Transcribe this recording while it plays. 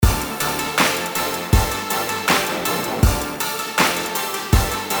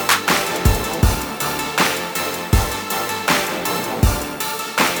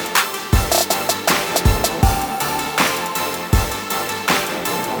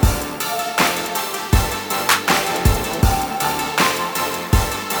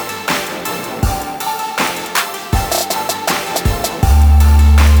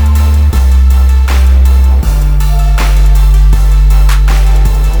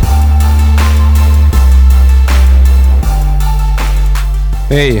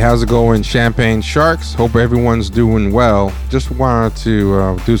Hey, how's it going, Champagne Sharks? Hope everyone's doing well. Just wanted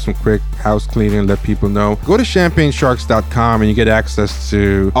to do some quick house cleaning, let people know. Go to champagnesharks.com and you get access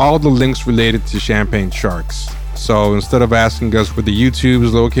to all the links related to Champagne Sharks. So instead of asking us where the YouTube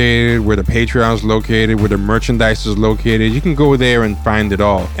is located, where the Patreon is located, where the merchandise is located, you can go there and find it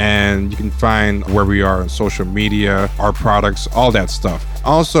all. And you can find where we are on social media, our products, all that stuff.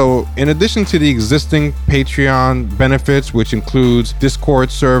 Also, in addition to the existing Patreon benefits, which includes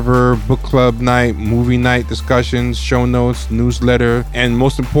Discord server, book club night, movie night discussions, show notes, newsletter, and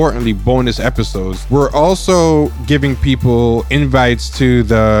most importantly, bonus episodes, we're also giving people invites to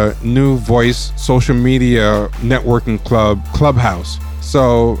the new Voice social media networking club, Clubhouse.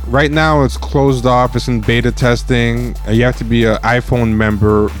 So right now it's closed off, it's in beta testing. You have to be an iPhone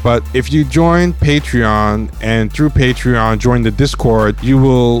member, but if you join Patreon and through Patreon join the Discord, you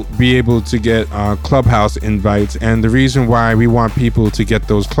will be able to get Clubhouse invites. And the reason why we want people to get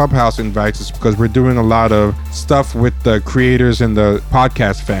those Clubhouse invites is because we're doing a lot of stuff with the creators and the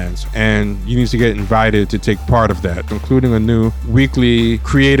podcast fans, and you need to get invited to take part of that, including a new weekly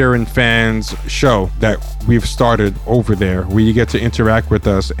creator and fans show that we've started over there where you get to interact with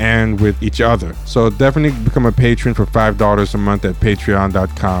us and with each other. So definitely become a patron for $5 a month at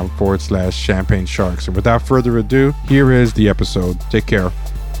patreon.com/Champagne Sharks. And without further ado, here is the episode. Take care.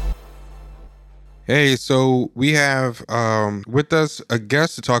 Hey, so we have with us a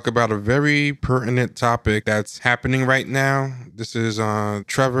guest to talk about a very pertinent topic that's happening right now. This is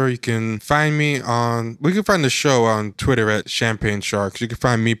Trevor. You can find me we can find the show on Twitter at Champagne Sharks. You can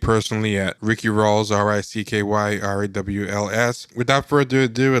find me personally at Ricky Rawls, RICKYRAWLS. Without further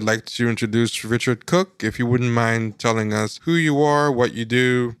ado, I'd like to introduce Richard Cook. If you wouldn't mind telling us who you are, what you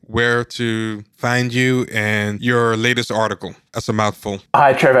do, where to find you, and your latest article. That's a mouthful.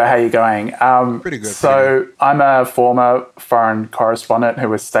 Hi, Trevor. How are you going? Pretty good. So I'm a former foreign correspondent who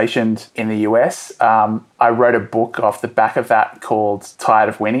was stationed in the US. I wrote a book off the back of that called Tired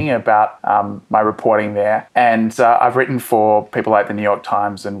of Winning about my reporting there. And I've written for people like the New York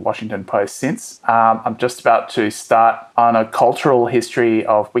Times and Washington Post since. I'm just about to start on a cultural history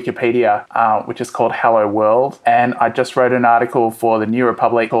of Wikipedia, which is called Hello World. And I just wrote an article for the New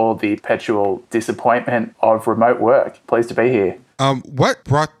Republic called The Perpetual Disappointment of Remote Work. Pleased to be here. What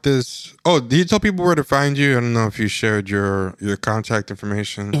brought this? Oh, did you tell people where to find you? I don't know if you shared your contact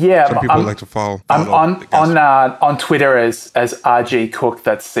information. Yeah, some people like to follow. I'm on Twitter as RG Cook.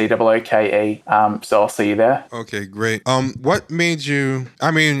 That's COOKE. So I'll see you there. Okay, great. What made you? I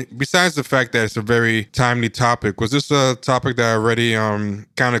mean, besides the fact that it's a very timely topic, was this a topic that already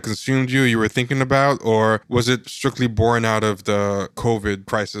kind of consumed you? You were thinking about, or was it strictly born out of the COVID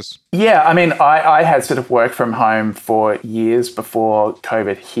crisis? Yeah, I mean, I had sort of worked from home for years before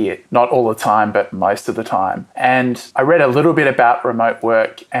COVID hit. Not all the time, but most of the time. And I read a little bit about remote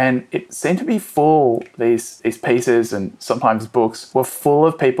work, and it seemed to be full, these pieces and sometimes books were full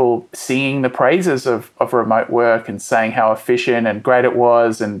of people singing the praises of remote work and saying how efficient and great it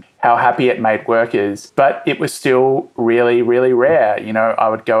was and how happy it made workers. But it was still really, really rare. You know, I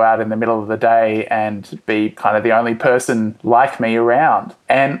would go out in the middle of the day and be kind of the only person like me around.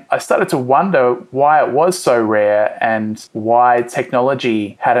 And I started to wonder why it was so rare and why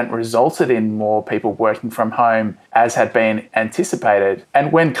technology hadn't resulted in more people working from home as had been anticipated.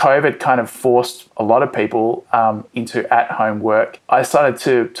 And when COVID kind of forced a lot of people into at-home work, I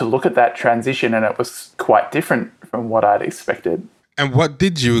started to look at that transition, and it was quite different from what I'd expected. And what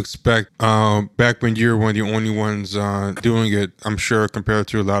did you expect back when you were one of the only ones doing it, I'm sure, compared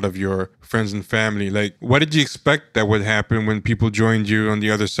to a lot of your friends and family? Like, what did you expect that would happen when people joined you on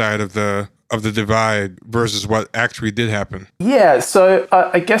the other side of the divide versus what actually did happen? Yeah, so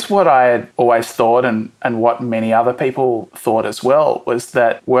I guess what I had always thought and what many other people thought as well was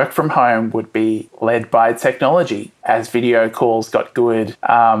that work from home would be led by technology. As video calls got good,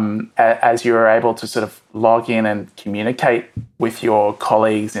 as you were able to sort of log in and communicate with your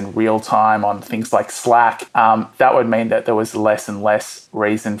colleagues in real time on things like Slack, that would mean that there was less and less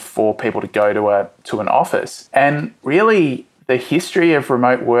reason for people to go to an office. And really, the history of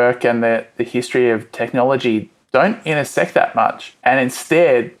remote work and the history of technology don't intersect that much. And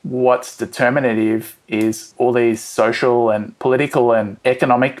instead, what's determinative is all these social and political and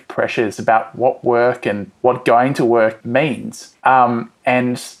economic pressures about what work and what going to work means.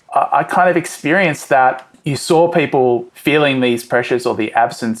 And I kind of experienced that. You saw people feeling these pressures or the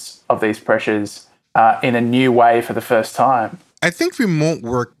absence of these pressures in a new way for the first time. I think remote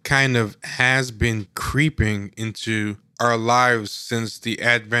work kind of has been creeping into our lives since the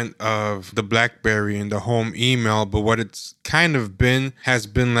advent of the BlackBerry and the home email, but what it's kind of been has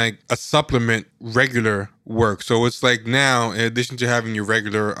been like a supplement regular work. So it's like now, in addition to having your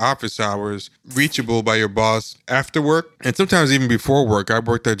regular office hours, reachable by your boss after work, and sometimes even before work. I've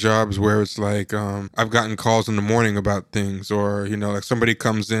worked at jobs where it's like I've gotten calls in the morning about things, or like somebody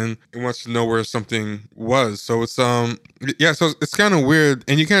comes in and wants to know where something was. So it's so it's kind of weird,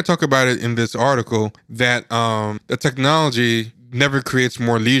 and you kind of talk about it in this article that the technology never creates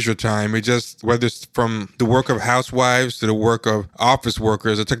more leisure time. It just, whether it's from the work of housewives to the work of office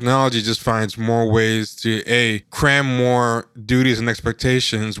workers, the technology just finds more ways to cram more duties and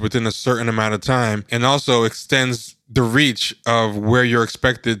expectations within a certain amount of time, and also extends the reach of where you're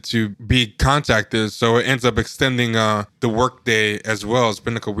expected to be contacted. So it ends up extending the workday as well. It's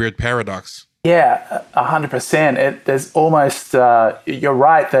been like a weird paradox. Yeah, 100%. There's almost, you're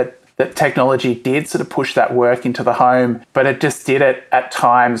right that technology did sort of push that work into the home, but it just did it at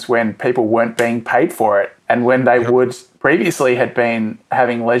times when people weren't being paid for it. And when they would previously had been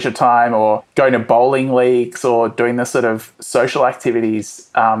having leisure time or going to bowling leagues or doing the sort of social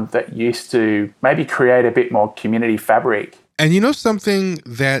activities that used to maybe create a bit more community fabric. And something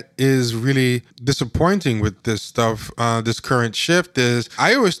that is really disappointing with this stuff, this current shift, is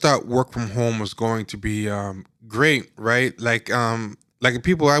I always thought work from home was going to be great, right? Like the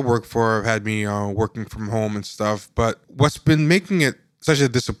people I work for have had me working from home and stuff. But what's been making it such a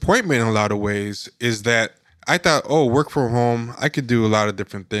disappointment in a lot of ways is that I thought, work from home, I could do a lot of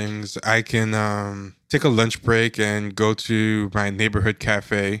different things. I can take a lunch break and go to my neighborhood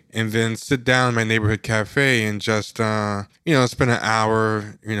cafe and then sit down in my neighborhood cafe and just, spend an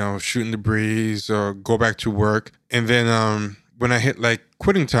hour, shooting the breeze or go back to work. And then when I hit like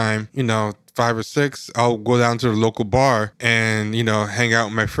quitting time, 5 or 6, I'll go down to the local bar and, hang out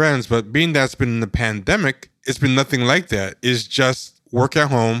with my friends. But being that's been in the pandemic, it's been nothing like that. It's just work at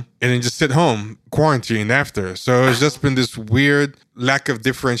home and then just sit home, quarantine after. So it's just been this weird lack of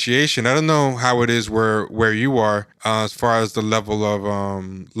differentiation. I don't know how it is where you are as far as the level of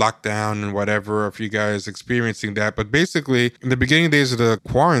lockdown and whatever, if you guys experiencing that. But basically, in the beginning days of the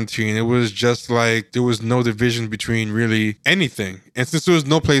quarantine, it was just like there was no division between really anything. And since there was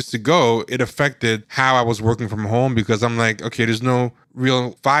no place to go, it affected how I was working from home, because I'm like, okay, there's no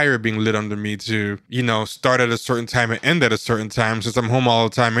real fire being lit under me to, start at a certain time and end at a certain time, since I'm home all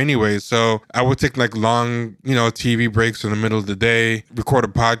the time anyway. So I would take like long, TV breaks in the middle of the day, record a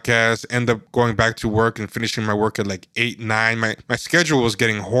podcast, end up going back to work and finishing my work at like 8, 9. My schedule was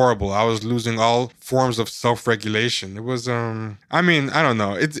getting horrible. I was losing all forms of self-regulation. It was, I don't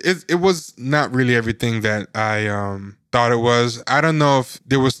know. It was not really everything that I, thought it was. I don't know if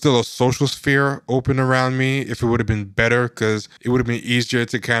there was still a social sphere open around me, if it would have been better, because it would have been easier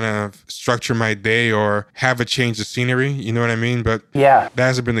to kind of structure my day or have a change of scenery. You know what I mean? But that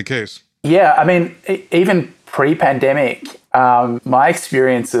hasn't been the case. Yeah, I mean, even pre-pandemic, my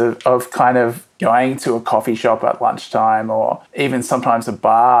experience of kind of going to a coffee shop at lunchtime or even sometimes a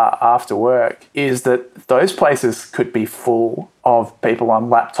bar after work is that those places could be full of people on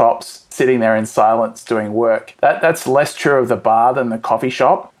laptops sitting there in silence doing work. That's less true of the bar than the coffee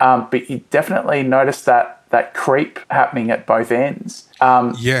shop, but you definitely notice that creep happening at both ends.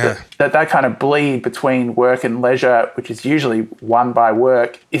 That kind of bleed between work and leisure, which is usually won by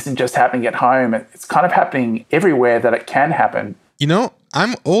work, isn't just happening at home. It's kind of happening everywhere that it can happen.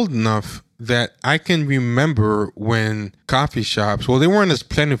 I'm old enough that I can remember when coffee shops, well, they weren't as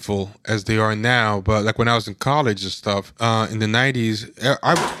plentiful as they are now, but like when I was in college and stuff in the 90s,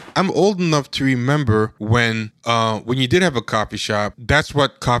 I'm old enough to remember when you did have a coffee shop, that's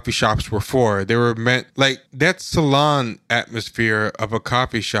what coffee shops were for. They were meant, like, that salon atmosphere of a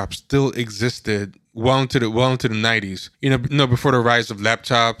coffee shop still existed well into the 90s, before the rise of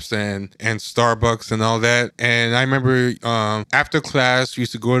laptops and Starbucks and all that. And I remember after class, we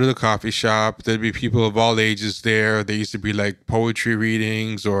used to go to the coffee shop. There'd be people of all ages there. There used to be like poetry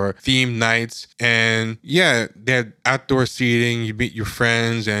readings or theme nights. And they had outdoor seating. You meet your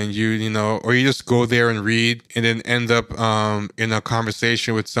friends and or you just go there and read and then end up in a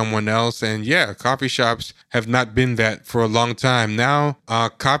conversation with someone else. And coffee shops have not been that for a long time. Now,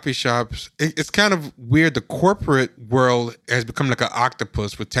 coffee shops, it's kind of weird. The corporate world has become like an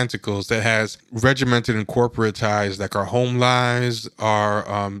octopus with tentacles that has regimented and corporatized like our home lives,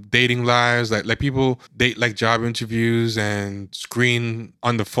 our dating lives. Like people date like job interviews and screen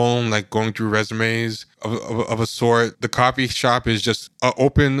on the phone, like going through resumes of a sort. The coffee shop is just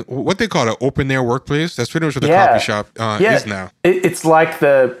what they call an open air workplace. That's pretty much what the coffee shop is now. It's like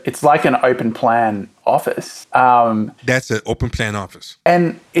an open plan office. That's an open plan office.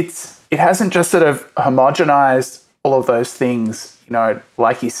 And it hasn't just sort of homogenized all of those things.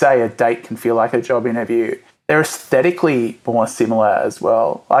 Like you say, a date can feel like a job interview. they're aesthetically more similar as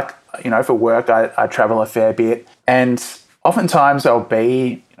well. Like, for work, I travel a fair bit, and oftentimes I'll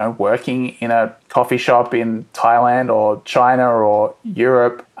be, working in a coffee shop in Thailand or China or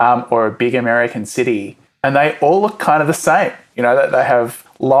Europe, or a big American city, and they all look kind of the same. They have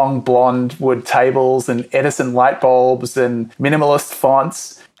long blonde wood tables and Edison light bulbs and minimalist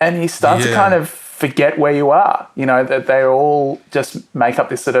fonts, and you start to kind of forget where you are. That they all just make up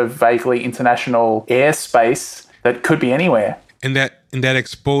this sort of vaguely international airspace that could be anywhere. And that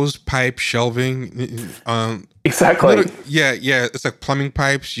exposed pipe shelving, exactly. It's like plumbing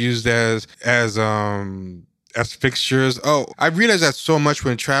pipes used as fixtures. Oh, I realized that so much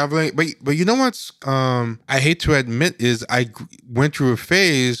when traveling. But you know what's I hate to admit is I went through a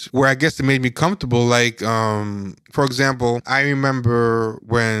phase where I guess it made me comfortable. Like for example, I remember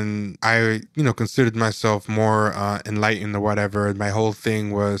when I considered myself more enlightened or whatever. And my whole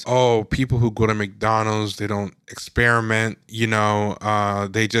thing was, people who go to McDonald's, they don't experiment.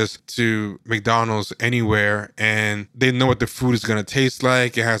 They just do McDonald's anywhere, and they know what the food is gonna taste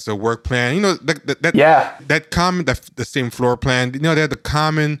like. It has a work plan. The same floor plan. They're the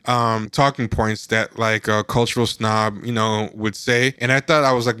common talking points that like a cultural snob, would say. And I thought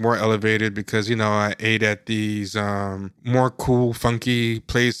I was like more elevated because, I ate at these more cool, funky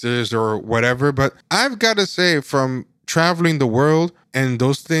places or whatever. But I've got to say, from traveling the world and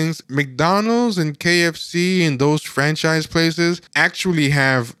those things, McDonald's and KFC and those franchise places actually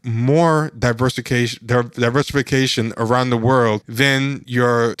have more diversification around the world than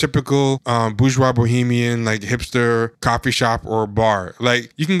your typical bourgeois bohemian, like hipster coffee shop or bar.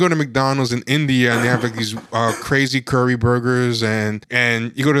 Like, you can go to McDonald's in India and they have like these crazy curry burgers, and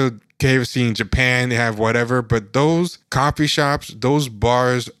you go to KFC in Japan, they have whatever, but those coffee shops, those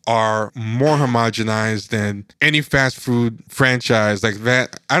bars are more homogenized than any fast food franchise like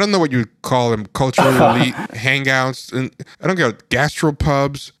that. I don't know what you call them, cultural elite hangouts, and I don't care,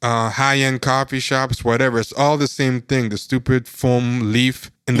 gastropubs, high-end coffee shops, whatever. It's all the same thing. The stupid foam leaf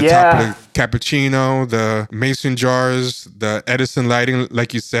in the top of the cappuccino, the mason jars, the Edison lighting,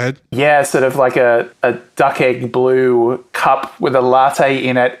 like you said. Yeah, sort of like a duck egg blue cup with a latte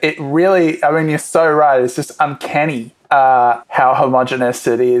in it. It really, you're so right. It's just uncanny how homogenous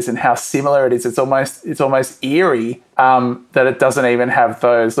it is and how similar it is. It's almost eerie that it doesn't even have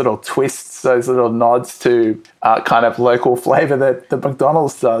those little twists, those little nods to kind of local flavor that the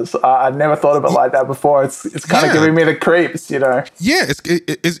McDonald's does. I'd never thought of it like that before. It's kind of giving me the creeps, Yeah,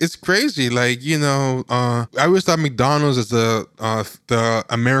 it's crazy. Like, I always thought McDonald's is the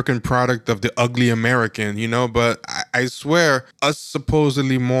American product of the ugly American, but I swear us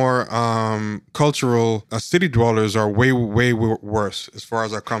supposedly more cultural city dwellers are way worse as far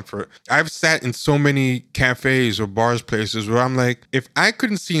as our comfort. I've sat in so many cafes or bars places where I'm like, if I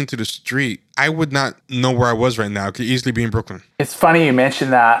couldn't see into the street, I would not know where I was right now. It could easily be in Brooklyn. It's funny you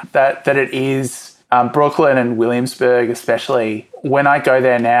mentioned that it is Brooklyn and Williamsburg especially. When I go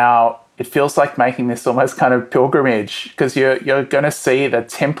there now, it feels like making this almost kind of pilgrimage, because you're going to see the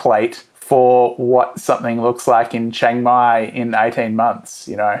template for what something looks like in Chiang Mai in 18 months,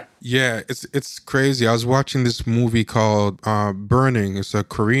 Yeah, it's crazy. I was watching this movie called Burning. It's a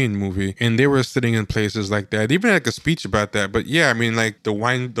Korean movie, and they were sitting in places like that. They even had like a speech about that. But yeah, like the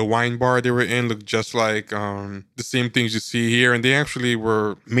wine bar they were in looked just like the same things you see here, and they actually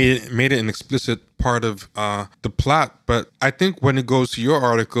were made it an explicit part of the plot. But I think when it goes to your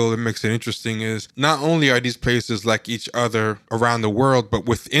article, it makes it interesting is not only are these places like each other around the world, but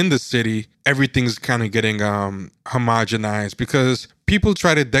within the city, everything's kind of getting homogenized, because people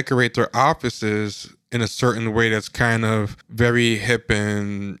try to decorate their offices in a certain way that's kind of very hip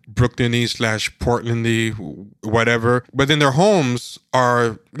and Brooklyn-y / Portland-y, whatever. But then their homes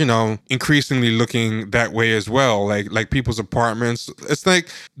are, increasingly looking that way as well. Like people's apartments. It's like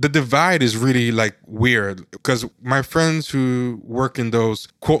the divide is really like weird, because my friends who work in those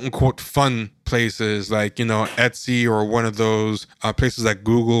quote unquote fun places like, Etsy or one of those places like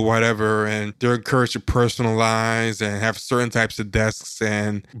Google, whatever, and they're encouraged to personalize and have certain types of desks,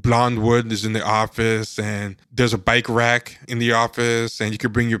 and blonde wood is in the office, and there's a bike rack in the office, and you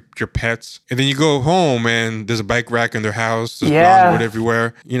can bring your pets. And then you go home and there's a bike rack in their house, there's blonde wood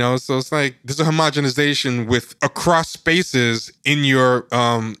everywhere, so it's like there's a homogenization with across spaces in your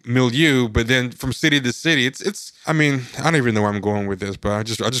milieu, but then from city to city, it's I don't even know where I'm going with this, but I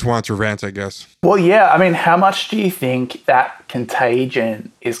just wanted to rant, I guess. Well, yeah, how much do you think that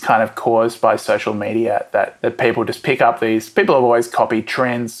contagion is kind of caused by social media, that people just pick up these, people have always copied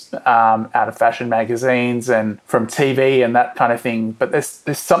trends out of fashion magazines and from TV and that kind of thing, but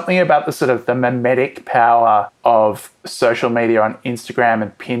there's something about the sort of the mimetic power of social media on Instagram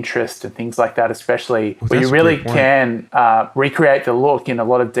and Pinterest and things like that, especially, where you really can recreate the look in a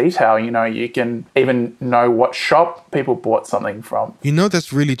lot of detail. You know, you can even know what shop people bought something from. You know,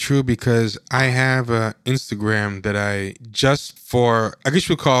 that's really true, because I have an Instagram that I just for, I guess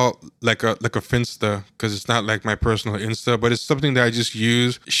you would call like a Finsta, because it's not like my personal Insta, but it's something that I just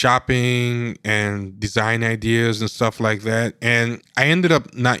use shopping and design ideas and stuff like that. And I ended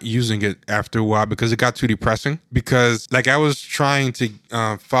up not using it after a while because it got too depressing. Because like I was trying to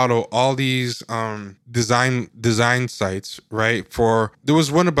follow all these design sites, right? There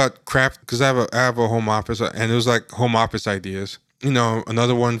was one about craft, because I have a home office, and it was like home office ideas. You know,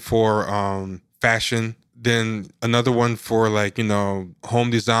 another one for fashion. Then another one for like, you know,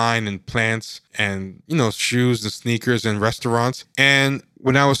 home design and plants and, you know, shoes and sneakers and restaurants. And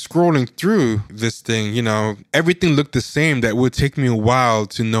when I was scrolling through this thing, you know, everything looked the same. That would take me a while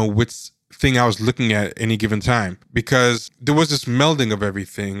to know which thing I was looking at any given time, because there was this melding of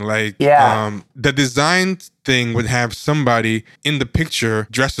everything. Like, the design thing would have somebody in the picture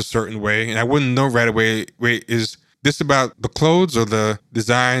dressed a certain way, and I wouldn't know right away, wait, is this about the clothes or the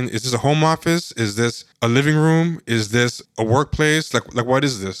design? Is this a home office? Is this a living room? Is this a workplace? Like what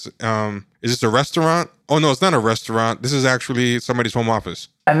is this? Is this a restaurant? Oh no, it's not a restaurant. This is actually somebody's home office.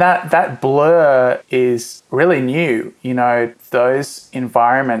 And that blur is really new. You know, those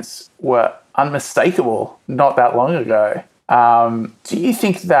environments were unmistakable not that long ago. Do you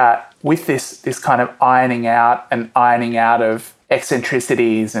think that with this kind of ironing out of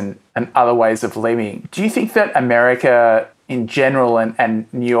eccentricities and other ways of living, do you think that America in general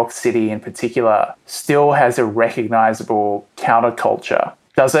and New York City in particular still has a recognizable counterculture?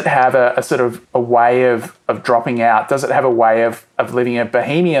 Does it have a sort of a way of dropping out? Does it have a way of living a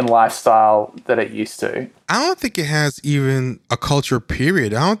bohemian lifestyle that it used to? I don't think it has even a culture,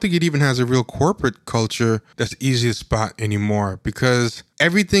 period. I don't think it even has a real corporate culture that's easy to spot anymore, because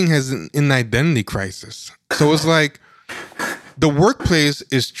everything has an identity crisis. So it's like the workplace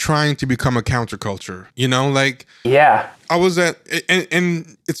is trying to become a counterculture, you know, like, yeah. I was at,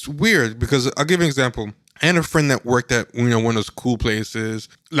 and it's weird because I'll give you an example. I had a friend that worked at, you know, one of those cool places.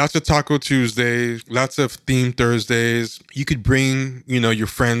 Lots of Taco Tuesdays, lots of theme Thursdays. You could bring, you know, your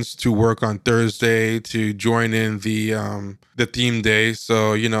friends to work on Thursday to join in the theme day.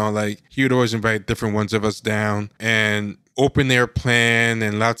 So, you know, like he would always invite different ones of us down, and open air plan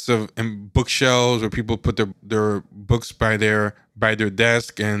and lots of bookshelves where people put their books by their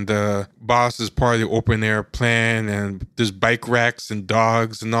desk, and the boss is part of the open air plan, and there's bike racks and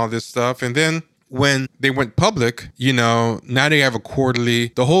dogs and all this stuff. And then when they went public, you know, now they have a quarterly.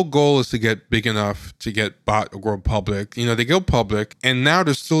 The whole goal is to get big enough to get bought or go public. You know, they go public, and now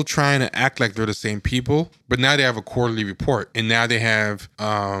they're still trying to act like they're the same people, but now they have a quarterly report, and now they have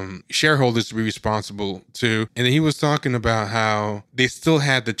shareholders to be responsible to. And he was talking about how they still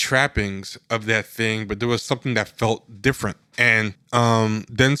had the trappings of that thing, but there was something that felt different. And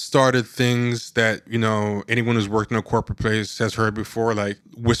then started things that, you know, anyone who's worked in a corporate place has heard before, like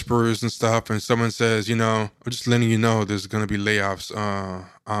whispers and stuff. And someone says, you know, I'm just letting you know there's going to be layoffs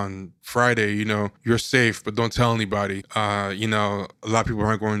on Friday. You know, you're safe, but don't tell anybody. You know, a lot of people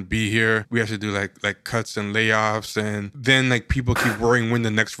aren't going to be here. We have to do like cuts and layoffs. And then like people keep worrying when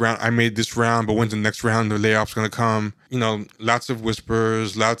the next round, I made this round, but when's the next round the layoff's going to come? You know, lots of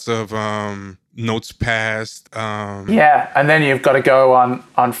whispers, lots of notes passed. Yeah, and then you've got to go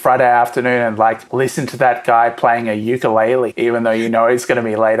on Friday afternoon and like listen to that guy playing a ukulele, even though you know he's going to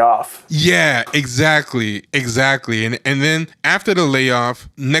be laid off. Yeah, exactly. And then after the layoff,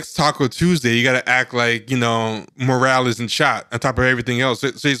 next Taco Tuesday, you got to act like, you know, morale isn't shot on top of everything else.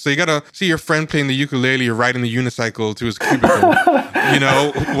 So you got to see your friend playing the ukulele or riding the unicycle to his cubicle, you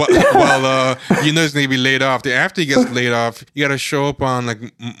know, while you know he's going to be laid off. After he gets laid off, you got to show up on like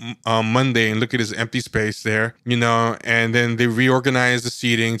Monday and look at his empty space there, you know, and then they reorganize the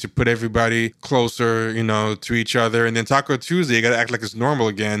seating to put everybody closer, you know, to each other. And then Taco Tuesday, you got to act like it's normal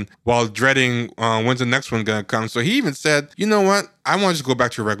again while dreading when's the next one going to come. So he even said, you know what? I want to just go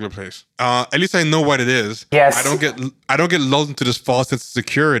back to a regular place. At least I know what it is. Yes. I don't get lulled into this false sense of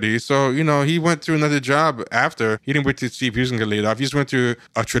security. So, you know, he went to another job after. He didn't wait to see if he was going to get laid off. He just went to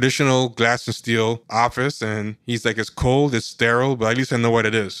a traditional glass and steel office, and he's like, it's cold, it's sterile, but at least I know what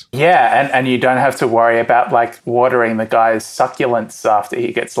it is. Yeah, and you don't have to worry about like watering the guy's succulents after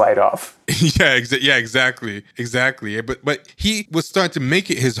he gets laid off. Yeah, exactly. But he was starting to make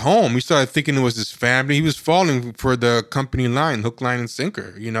it his home. He started thinking it was his family. He was falling for the company line, hook, line, and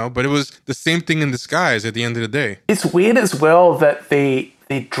sinker, you know. But it was the same thing in disguise at the end of the day. It's weird as well that the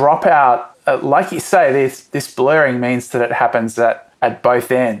dropout, like you say, this blurring means that it happens at at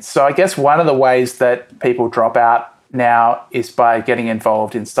both ends. So I guess one of the ways that people drop out now is by getting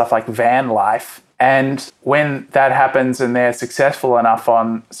involved in stuff like van life. And when that happens and they're successful enough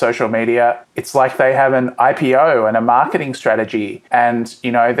on social media, it's like they have an IPO and a marketing strategy. And,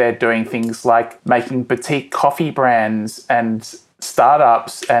 you know, they're doing things like making boutique coffee brands and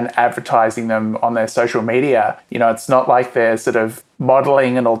startups and advertising them on their social media. You know, it's not like they're sort of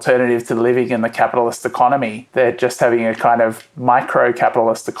modeling an alternative to living in the capitalist economy. They're just having a kind of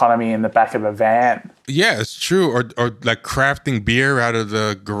micro-capitalist economy in the back of a van. Yeah, it's true. Or like crafting beer out of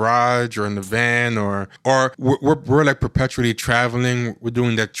the garage or in the van, or we're like perpetually traveling. We're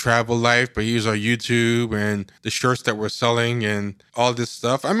doing that travel life, but use our YouTube and the shirts that we're selling and all this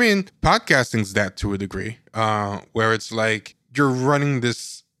stuff. I mean, podcasting's that to a degree, where it's like you're running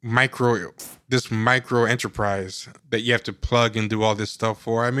this micro enterprise that you have to plug and do all this stuff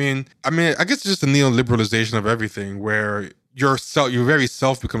for. I mean, I guess it's just a neoliberalization of everything, where your very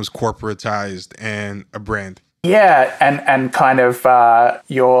self becomes corporatized and a brand. Yeah, and kind of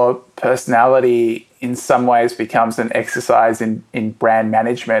your personality in some ways becomes an exercise in brand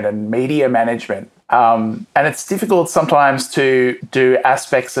management and media management. And it's difficult sometimes to do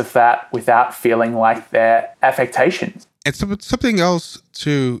aspects of that without feeling like they're affectations. And something else,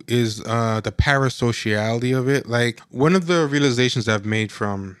 too, is the parasociality of it. Like, one of the realizations I've made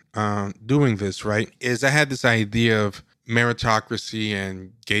from doing this, right, is I had this idea of meritocracy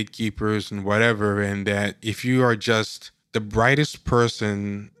and gatekeepers and whatever, and that if you are just the brightest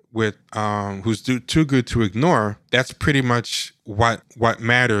person with who's too good to ignore, that's pretty much what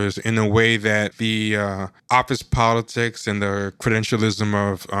matters, in a way that the office politics and the credentialism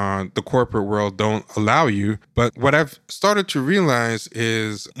of the corporate world don't allow you. But what I've started to realize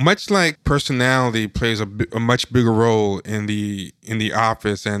is, much like personality plays a much bigger role in the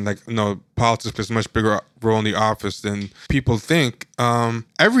office, and like, you know, politics plays a much bigger role in the office than people think.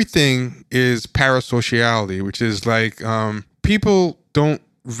 Everything is parasociality, which is like people don't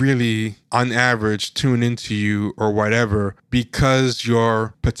really, on average, tune into you or whatever because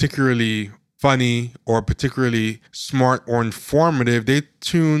you're particularly funny or particularly smart or informative. They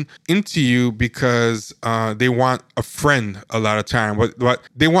tune into you because they want a friend a lot of time. What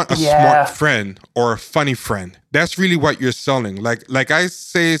they want a smart friend or a funny friend. That's really what you're selling. Like I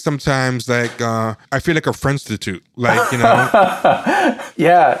say sometimes, like I feel like a Friendstitute. Like, you know.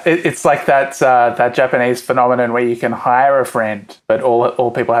 Yeah, it's like that Japanese phenomenon where you can hire a friend, but all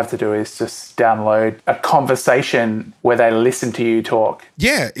people have to do is just download a conversation where they listen to you talk.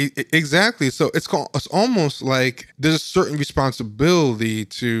 Yeah, exactly. So it's almost like there's a certain responsibility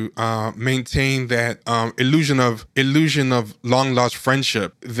to maintain that illusion of long lost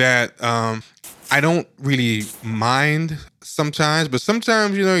friendship that I don't really mind sometimes, but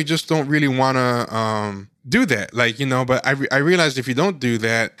sometimes, you know, you just don't really want to do that. Like, you know, but I realized if you don't do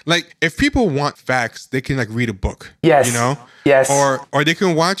that, like, if people want facts, they can like read a book. Yes. You know? Yes. Or they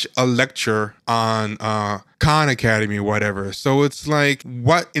can watch a lecture on Khan Academy or whatever. So it's like,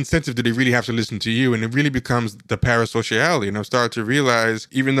 what incentive do they really have to listen to you? And it really becomes the parasociality. And I've started to realize,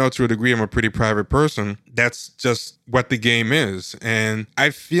 even though to a degree I'm a pretty private person, that's just what the game is. And I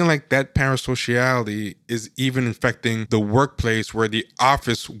feel like that parasociality is even infecting the workplace, where the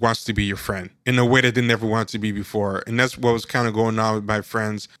office wants to be your friend in a way that they never wanted to be before. And that's what was kind of going on with my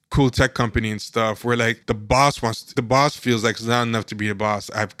friends' cool tech company and stuff, where like the boss feels like it's not enough to be a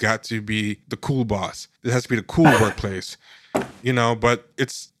boss. I've got to be the cool boss. It has to be the cool workplace, you know, but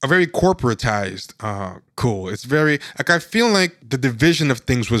it's a very corporatized cool. It's very, like, I feel like the division of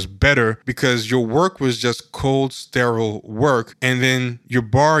things was better because your work was just cold, sterile work. And then your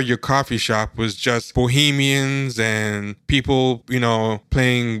bar, your coffee shop was just bohemians and people, you know,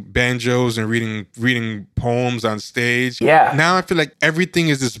 playing banjos and reading poems on stage. Yeah. Now I feel like everything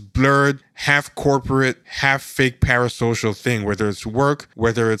is this blurred, half corporate, half fake parasocial thing, whether it's work,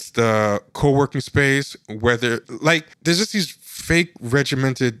 whether it's the co-working space, whether, like, there's just these fake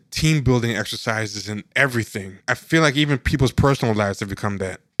regimented team building exercises and everything. I feel like even people's personal lives have become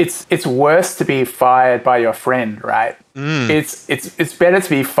that. It's worse to be fired by your friend, right? It's better to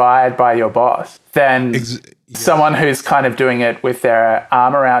be fired by your boss than someone who's kind of doing it with their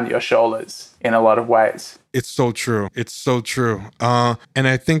arm around your shoulders in a lot of ways. It's so true. It's so true. And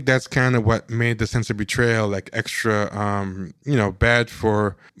I think that's kind of what made the sense of betrayal like extra, bad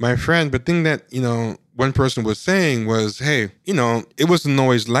for my friend. But the thing that, one person was saying was, hey, it wasn't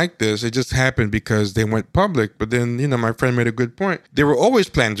always like this. It just happened because they went public. But then, my friend made a good point. They were always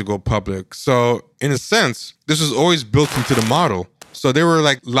planning to go public. So in a sense, this was always built into the model. So they were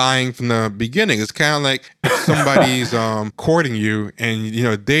like lying from the beginning. It's kind of like if somebody's courting you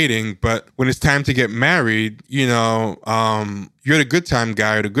and, dating, but when it's time to get married, you you're the good time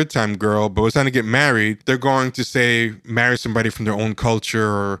guy or the good time girl, but was trying to get married, they're going to say marry somebody from their own culture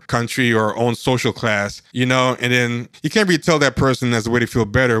or country or own social class, you know, and then you can't really tell that person as a way to feel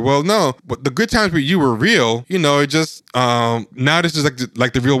better. Well, no, but the good times with you were real, you know, it just, now this is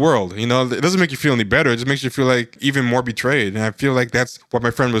like the real world, you know, it doesn't make you feel any better. It just makes you feel like even more betrayed. And I feel like that's what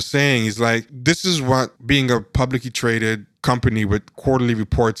my friend was saying. He's like, this is what being a publicly traded company with quarterly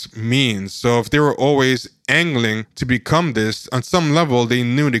reports means. So if they were always angling to become this, on some level they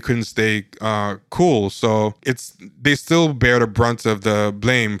knew they couldn't stay cool. So they still bear the brunt of the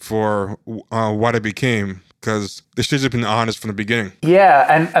blame for what it became, because they should have been honest from the beginning.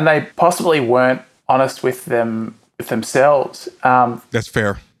 Yeah, and they possibly weren't honest with themselves. That's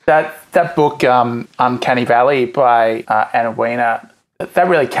fair. That book, Uncanny Valley by Anna Wiener, that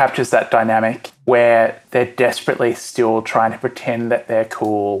really captures that dynamic where they're desperately still trying to pretend that they're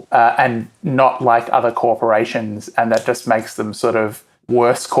cool and not like other corporations, and that just makes them sort of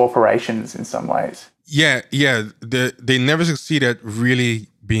worse corporations in some ways. Yeah. They never succeed at really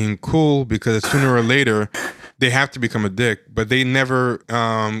being cool, because sooner or later they have to become a dick, but they never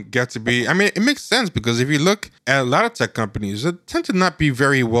get to be. I mean, it makes sense, because if you look at a lot of tech companies, they tend to not be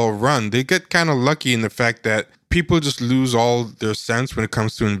very well run. They get kind of lucky in the fact that people just lose all their sense when it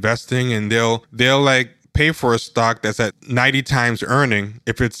comes to investing, and they'll like pay for a stock that's at 90 times earning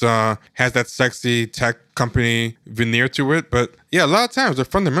if it's has that sexy tech company veneer to it. But yeah, a lot of times the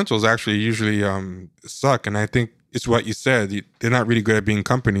fundamentals actually usually suck, and I think it's what you said. They're not really good at being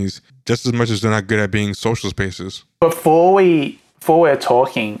companies, just as much as they're not good at being social spaces. Before we're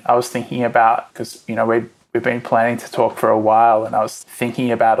talking, I was thinking about, because you know we've been planning to talk for a while, and I was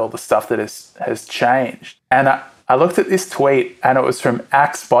thinking about all the stuff that has changed. And I looked at this tweet, and it was from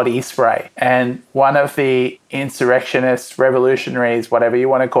Axe Body Spray. And one of the insurrectionists, revolutionaries, whatever you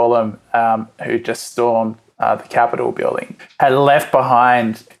want to call them, who just stormed the Capitol building, had left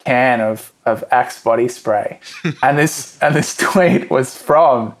behind a can of Axe Body Spray. and this tweet was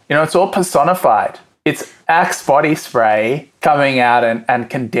from, you know, it's all personified. It's Axe Body Spray coming out and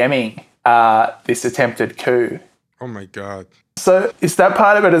condemning this attempted coup. Oh my God. So is that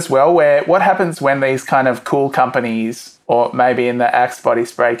part of it as well, where what happens when these kind of cool companies, or maybe in the Axe Body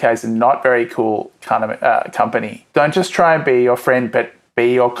Spray case, a not very cool kind of company, don't just try and be your friend, but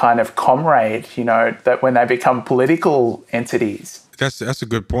be your kind of comrade, you know, that when they become political entities? That's a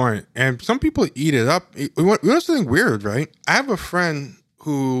good point. And some people eat it up. You know something weird, right? I have a friend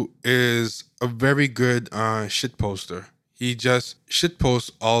who is a very good shit poster. He just shit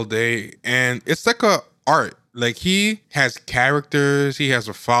posts all day, and it's like a art. Like, he has characters, he has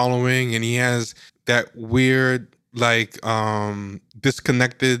a following, and he has that weird, like,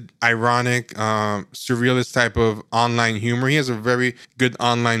 disconnected, ironic, surrealist type of online humor. He has a very good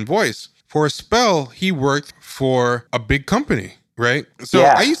online voice. For a spell, he worked for a big company, right? So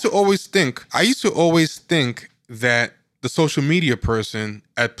yeah. I used to always think that the social media person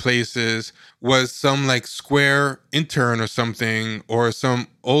at places was some like Square intern or something, or some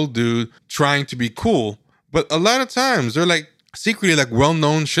old dude trying to be cool. But a lot of times they're like secretly like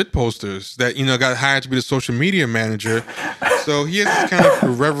well-known shit posters that, you know, got hired to be the social media manager. So he has this kind of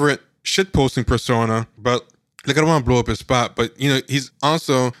irreverent shit posting persona, but like, I don't want to blow up his spot, but you know, he's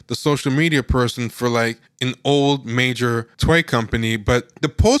also the social media person for like an old major toy company. But the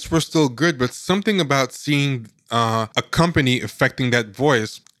posts were still good, but something about seeing a company affecting that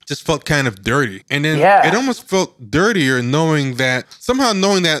voice just felt kind of dirty. And then it almost felt dirtier knowing that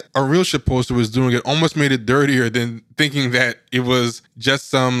a real shit poster was doing it almost made it dirtier than thinking that it was just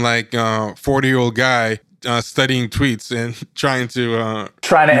some like 40-year-old guy studying tweets and trying to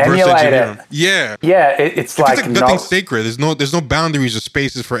emulate it. Yeah. It's like nothing's sacred. There's no boundaries or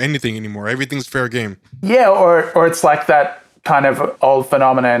spaces for anything anymore. Everything's fair game. Yeah, or it's like that kind of old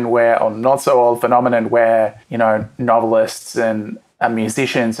phenomenon or not so old phenomenon where, you know, novelists and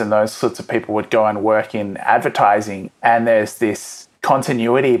musicians and those sorts of people would go and work in advertising, and there's this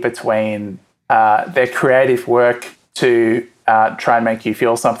continuity between their creative work to try and make you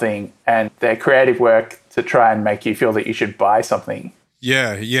feel something, and their creative work to try and make you feel that you should buy something.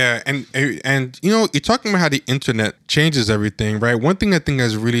 Yeah. And you know, you're talking about how the internet changes everything, right? One thing I think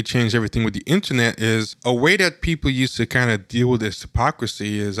has really changed everything with the internet is a way that people used to kind of deal with this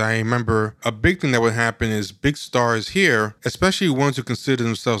hypocrisy is, I remember a big thing that would happen is big stars here, especially ones who consider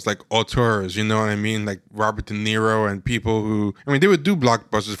themselves like auteurs, you know what I mean? Like Robert De Niro and people who, I mean, they would do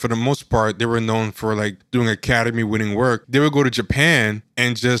blockbusters. For the most part, they were known for like doing Academy-winning work. They would go to Japan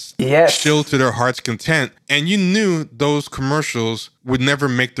and just chill to their heart's content. And you knew those commercials would never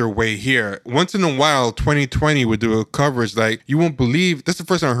make their way here. Once in a while, 2020 would do a coverage like, you won't believe, that's the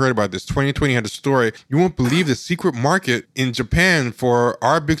first time I heard about this. 2020 had a story. You won't believe the secret market in Japan for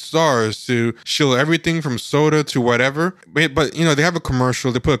our big stars to shill everything from soda to whatever. But you know, they have a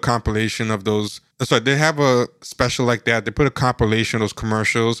commercial, they put a compilation of those. So they have a special like that. They put a compilation of those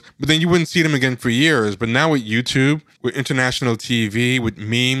commercials, but then you wouldn't see them again for years. But now with YouTube, with international TV, with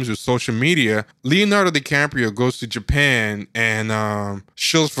memes, with social media, Leonardo DiCaprio goes to Japan and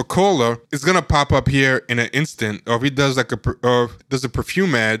shills for cola. It's gonna pop up here in an instant. Or if he does like does a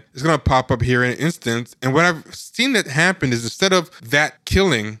perfume ad, it's gonna pop up here in an instant. And what I've seen that happen is instead of that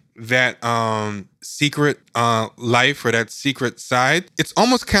killing that secret life or that secret side, it's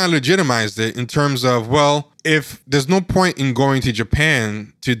almost kind of legitimized it in terms of, well, if there's no point in going to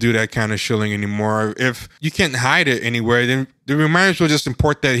Japan to do that kind of shilling anymore, if you can't hide it anywhere, then we might as well just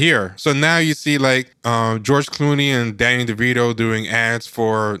import that here. So now you see like George Clooney and Danny DeVito doing ads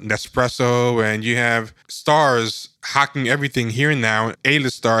for Nespresso, and you have stars hawking everything here now,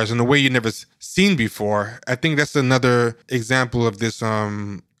 A-list stars, in a way you never seen before. I think that's another example of this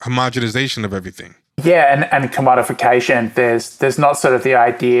homogenization of everything. Yeah, and commodification. There's not sort of the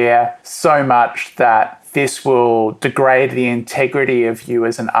idea so much that this will degrade the integrity of you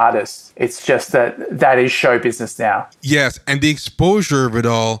as an artist. It's just that is show business now. Yes, and the exposure of it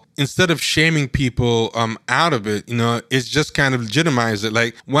all, instead of shaming people out of it, you know, it's just kind of legitimized it.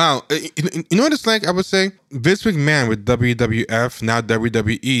 Like, wow, you know what it's like? I would say Vince McMahon with WWF, now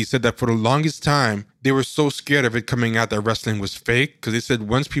WWE, said that for the longest time, they were so scared of it coming out that wrestling was fake, because they said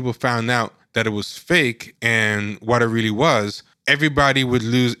once people found out that it was fake and what it really was, everybody would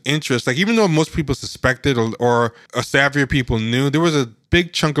lose interest. Like, even though most people suspected or savvier people knew, there was a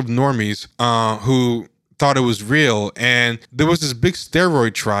big chunk of normies who thought it was real. And there was this big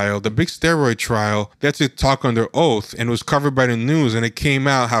steroid trial. The big steroid trial, they had to talk under oath, and it was covered by the news, and it came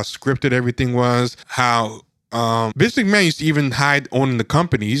out how scripted everything was, how Vince McMahon used to even hide owning the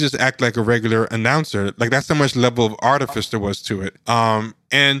company. He just act like a regular announcer. Like, that's how much level of artifice there was to it.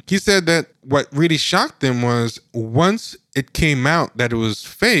 And he said that what really shocked them was once it came out that it was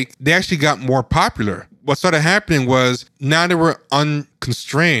fake, they actually got more popular. What started happening was now they were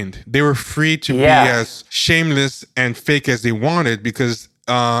unconstrained. They were free to be as shameless and fake as they wanted, because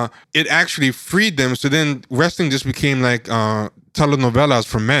it actually freed them. So then wrestling just became like telenovelas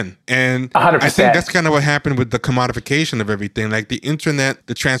for men. And 100%. I think that's kind of what happened with the commodification of everything. Like the internet,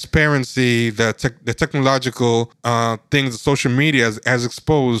 the transparency, the technological things, the social media has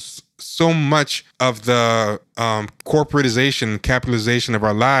exposed so much of the corporatization, capitalization of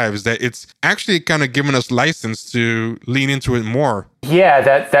our lives that it's actually kind of given us license to lean into it more. Yeah,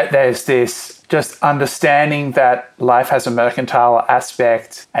 that there's this just understanding that life has a mercantile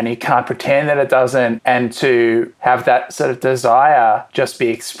aspect and you can't pretend that it doesn't, and to have that sort of desire just be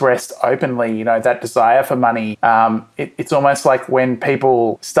expressed openly, you know, that desire for money. It's almost like when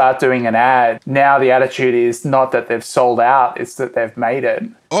people start doing an ad, now the attitude is not that they've sold out, it's that they've made it.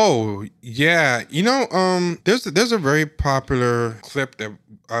 Oh, yeah. You know, there's a very popular clip that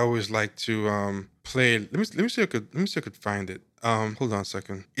I always like to play. Let me see if I could find it. Hold on a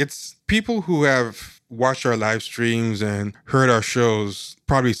second. It's people who have watched our live streams and heard our shows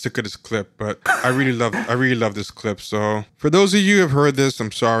probably sick of this clip, but I really love this clip. So for those of you who have heard this,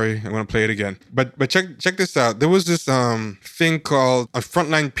 I'm sorry. I'm gonna play it again. But check this out. There was this thing called a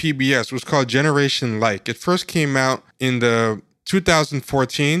Frontline PBS. It was called Generation Like. It first came out in the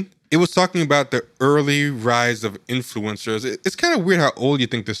 2014. It was talking about the early rise of influencers. It's kind of weird how old you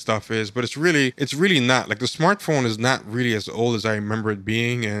think this stuff is, but it's really not. Like, the smartphone is not really as old as I remember it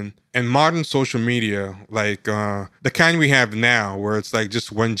being, and modern social media, like the kind we have now, where it's like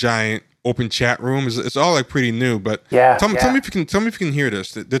just one giant open chat room, it's all like pretty new. But tell me if you can hear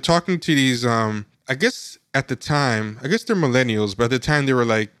this. They're talking to these I guess at the time, I guess they're millennials, but at the time they were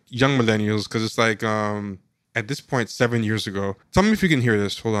like young millennials, because it's like at this point 7 years ago. Tell me if you can hear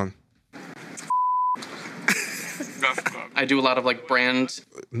this. Hold on. I do a lot of like brand.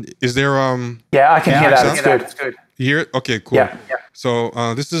 Is there Yeah, I can hear that. It's good. You hear it? Okay, cool. Yeah. So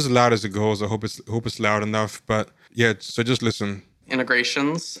this is as loud as it goes. I hope it's loud enough. But yeah, so just listen.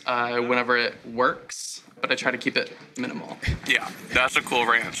 Integrations whenever it works, but I try to keep it minimal. Yeah, that's a cool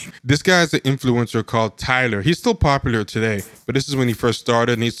ranch. This guy's an influencer called Tyler. He's still popular today, but this is when he first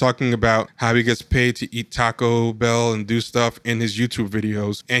started, and he's talking about how he gets paid to eat Taco Bell and do stuff in his YouTube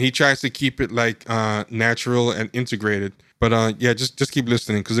videos, and he tries to keep it like natural and integrated. But yeah, just keep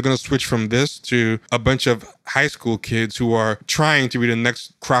listening, because they're going to switch from this to a bunch of high school kids who are trying to be the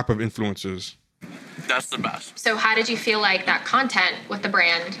next crop of influencers. That's the best. So how did you feel like that content with the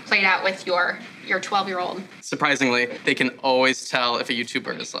brand played out with your your 12-year-old. Surprisingly, they can always tell if a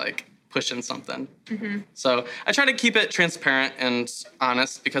YouTuber is like pushing something. So I try to keep it transparent and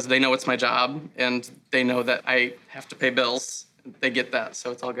honest because they know it's my job and they know that I have to pay bills. They get that, so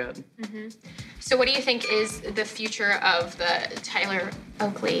it's all good. So what do you think is the future of the Tyler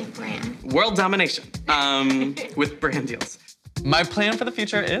Oakley brand? World domination with brand deals. My plan for the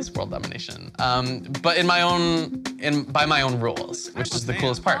future is world domination, but by my own rules, which is the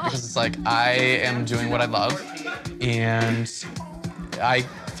coolest part because it's like I am doing what I love, and I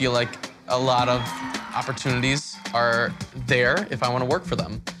feel like a lot of opportunities are there if I want to work for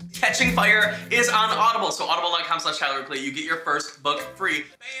them. Catching Fire is on Audible, so audible.com/Tyler Oakley. You get your first book free.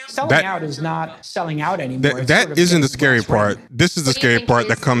 Selling out is not selling out anymore. That isn't the scary part. This is the scary part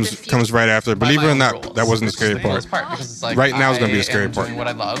that comes right after. Believe it or not, that wasn't the scary part. Because it's like right now is going to be the scary part. Doing what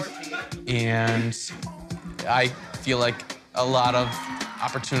I love, and I feel like a lot of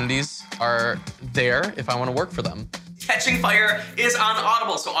opportunities are there if I want to work for them. Catching Fire is on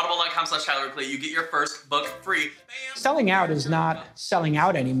Audible, so audible.com/Tyler Oakley. You get your first book free. Selling out is not selling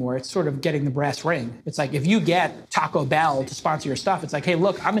out anymore. It's sort of getting the brass ring. It's like if you get Taco Bell to sponsor your stuff, it's like, hey,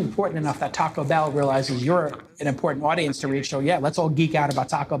 look, I'm important enough that Taco Bell realizes you're an important audience to reach. So yeah, let's all geek out about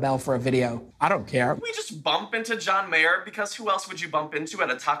Taco Bell for a video. I don't care. We just bump into John Mayer because who else would you bump into at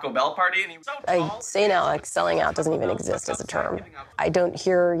a Taco Bell party? And he was so tall. I say now, like, selling out doesn't even exist as a term. I don't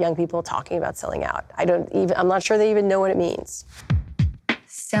hear young people talking about selling out. I'm not sure they even know what it means.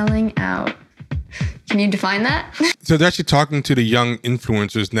 Selling out. Can you define that? So they're actually talking to the young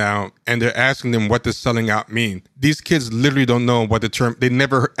influencers now, and they're asking them what does selling out mean. These kids literally don't know what the term. They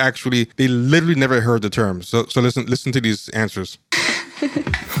literally never heard the term. So listen to these answers.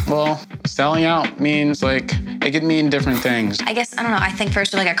 Well, selling out means like it could mean different things. I guess I don't know. I think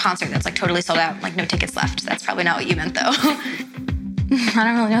first of like a concert that's like totally sold out, like no tickets left. That's probably not what you meant though. I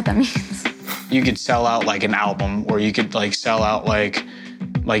don't really know what that means. You could sell out like an album, or you could like sell out like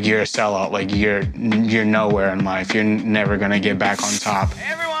you're a sellout, like you're nowhere in life. You're never gonna get back on top.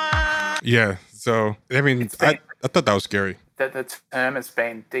 Everyone! Yeah. So I mean, I thought that was scary. The term has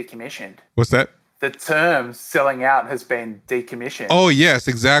been decommissioned. What's that? The term selling out has been decommissioned. Oh yes,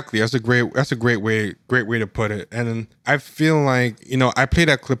 exactly. That's a great way to put it. And I feel like, I play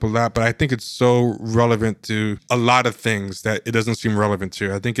that clip a lot, but I think it's so relevant to a lot of things that it doesn't seem relevant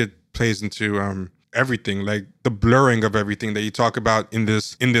to. I think it plays into everything, like the blurring of everything that you talk about in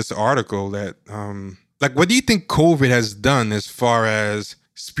this article. That like, what do you think COVID has done as far as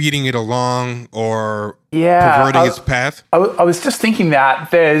speeding it along or perverting its path? I was just thinking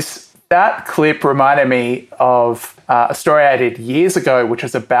that clip reminded me of a story I did years ago, which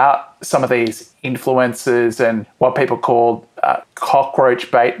was about some of these influencers and what people called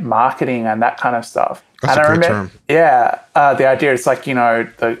cockroach bait marketing and that kind of stuff. That's a great term. Yeah. The idea is like,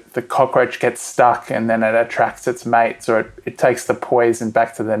 the cockroach gets stuck and then it attracts its mates, or it takes the poison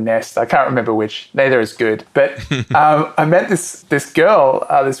back to the nest. I can't remember which. Neither is good. But I met this girl,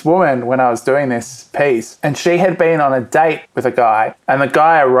 this woman, when I was doing this piece, and she had been on a date with a guy, and the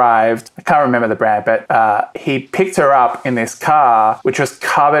guy arrived. I can't remember the brand, but he picked her up in this car, which was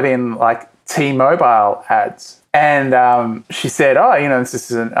covered in like T-Mobile ads. And she said, this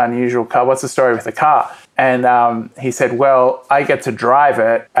is an unusual car. What's the story with the car? And he said, well, I get to drive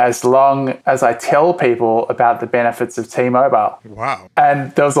it as long as I tell people about the benefits of T-Mobile. Wow.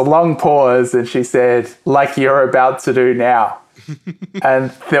 And there was a long pause, and she said, like you're about to do now. And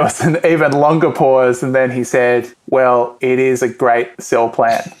there was an even longer pause, and then he said, well, it is a great sell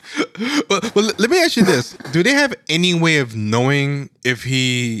plan. well, let me ask you this. Do they have any way of knowing if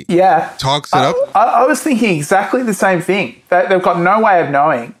he talks it up? I was thinking exactly the same thing. They've got no way of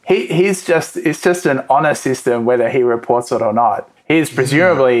knowing. It's just an honor system whether he reports it or not. He's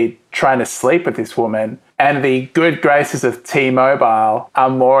presumably trying to sleep with this woman, and the good graces of T-Mobile are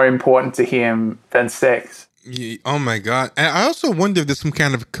more important to him than sex. Oh my God. And I also wonder if there's some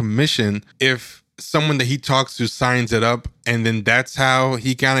kind of commission if someone that he talks to signs it up, and then that's how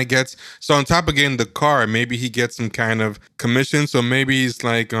he kind of gets. So on top of getting the car, maybe he gets some kind of commission. So maybe he's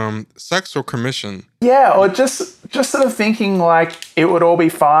like sex or commission. Yeah, or just sort of thinking like it would all be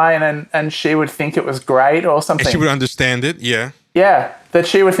fine, and she would think it was great or something. And she would understand it, yeah. Yeah, that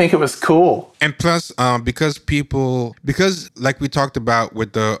she would think it was cool. And plus, because like we talked about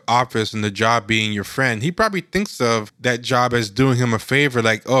with the office and the job being your friend, he probably thinks of that job as doing him a favor.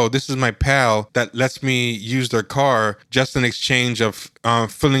 Like, oh, this is my pal that lets me use their car just in exchange of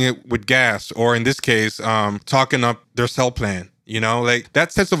filling it with gas, or in this case, talking up their cell plan. Like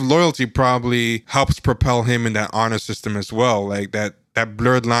that sense of loyalty probably helps propel him in that honor system as well. Like that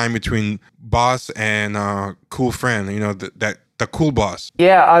blurred line between boss and cool friend, that the cool boss.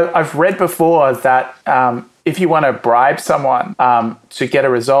 Yeah, I've read before that if you want to bribe someone to get a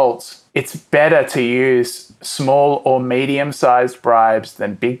result, it's better to use small or medium-sized bribes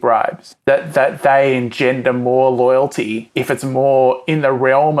than big bribes. That they engender more loyalty if it's more in the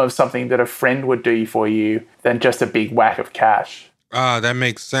realm of something that a friend would do for you than just a big whack of cash. That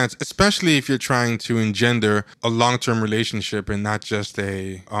makes sense, especially if you're trying to engender a long-term relationship and not just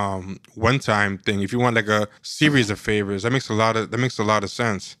a one-time thing. If you want like a series of favors, that makes a lot of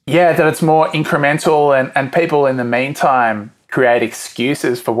sense. Yeah, that it's more incremental and people in the meantime create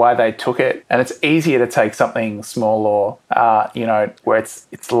excuses for why they took it. And it's easier to take something small or, where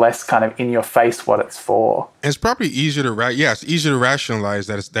it's less kind of in your face what it's for. And it's probably easier to it's easier to rationalize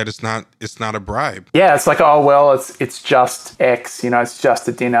that it's not a bribe. Yeah, it's like, oh well, it's just X, it's just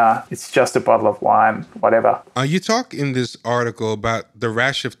a dinner, it's just a bottle of wine, whatever. You talk in this article about the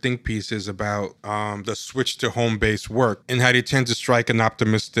rash of think pieces about the switch to home-based work and how they tend to strike an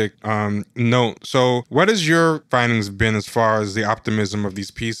optimistic note. So what has your findings been as far as the optimism of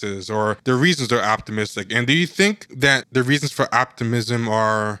these pieces or the reasons they're optimistic? And do you think that the reasons for optimism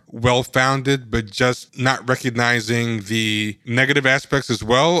are well-founded but just not recognizing the negative aspects as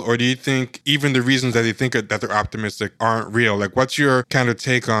well? Or do you think even the reasons that they think that they're optimistic aren't real? Like, what's your kind of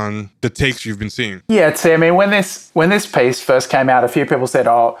take on the takes you've been seeing? Yeah, I mean, when this piece first came out, a few people said,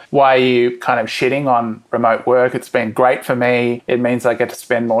 oh, why are you kind of shitting on remote work? It's been great for me. It means I get to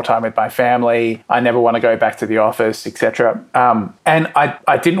spend more time with my family. I never want to go back to the office, etc. And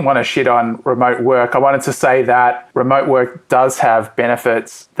I didn't want to shit on remote work. I wanted to say that remote work does have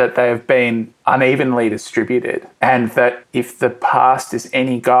benefits, that they have been unevenly distributed, and that if the past is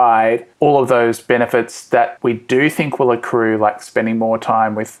any guide, all of those benefits that we do think will accrue, like spending more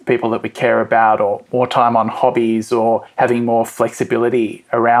time with people that we care about or more time on hobbies or having more flexibility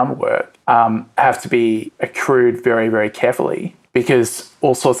around work, have to be accrued very, very carefully. Because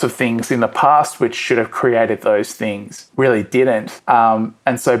all sorts of things in the past which should have created those things really didn't.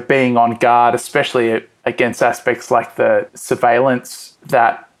 And so being on guard, especially against aspects like the surveillance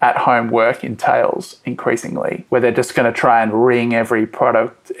that at-home work entails increasingly, where they're just going to try and wring every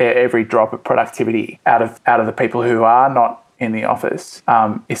drop of productivity out of the people who are not in the office,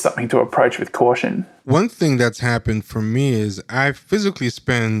 is something to approach with caution. One thing that's happened for me is I physically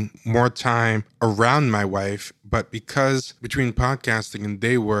spend more time around my wife, but because between podcasting and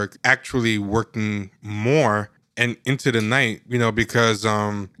day work, actually working more and into the night, because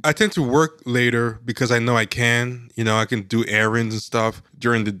I tend to work later because I know I can. I can do errands and stuff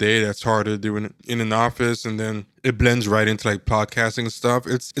during the day. That's harder doing in an office, and then it blends right into like podcasting and stuff.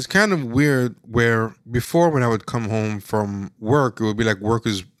 It's kind of weird where before when I would come home from work, it would be like work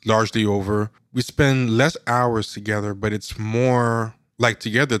is largely over. We spend less hours together, but it's more like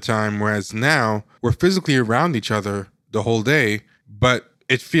together time, whereas now we're physically around each other the whole day, but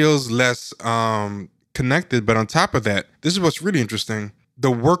it feels less connected. But on top of that, this is what's really interesting.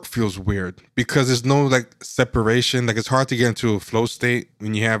 The work feels weird because there's no like separation. Like it's hard to get into a flow state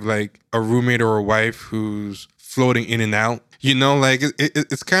when you have like a roommate or a wife who's floating in and out. Like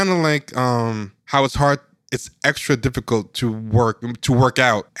it's kind of like how it's extra difficult to work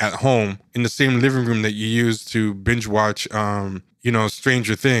out at home in the same living room that you use to binge watch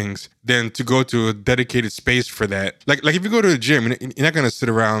Stranger Things, than to go to a dedicated space for that. Like if you go to the gym, you're not gonna sit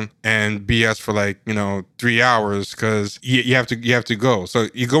around and BS for 3 hours because you have to go. So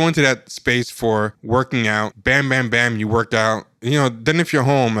you go into that space for working out. Bam, bam, bam. You worked out. Then if you're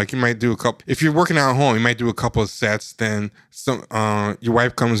home, like you might do a couple. If you're working out at home, you might do a couple of sets. Then your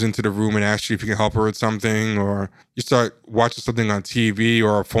wife comes into the room and asks you if you can help her with something, or you start watching something on TV,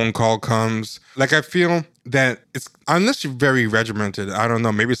 or a phone call comes. Like I feel that it's, unless you're very regimented, I don't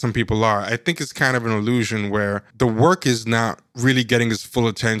know, maybe some people are. I think it's kind of an illusion where the work is not really getting its full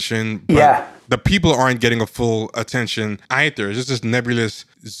attention. But the people aren't getting a full attention either. It's just this nebulous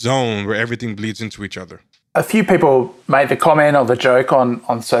zone where everything bleeds into each other. A few people made the comment or the joke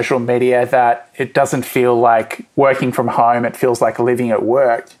on social media that it doesn't feel like working from home, it feels like living at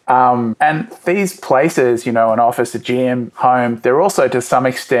work. And these places, an office, a gym, home, they're also to some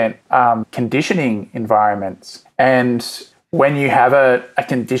extent conditioning environments. And when you have a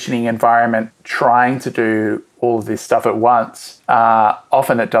conditioning environment trying to do all of this stuff at once,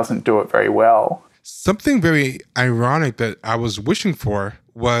 often it doesn't do it very well. Something very ironic that I was wishing for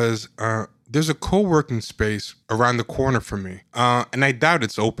was there's a co-working space around the corner from me. And I doubt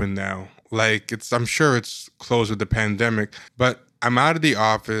it's open now. I'm sure it's closed with the pandemic, but I'm out of the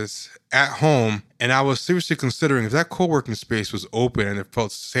office at home, and I was seriously considering if that co-working space was open and it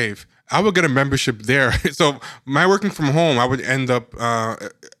felt safe, I would get a membership there. So my working from home, I would end up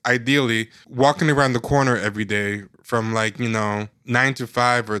ideally walking around the corner every day from like, 9 to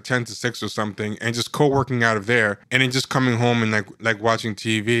 5 or 10 to 6 or something and just co-working out of there and then just coming home and like watching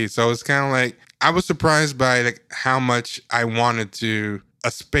TV. So it's kind of like, I was surprised by like how much I wanted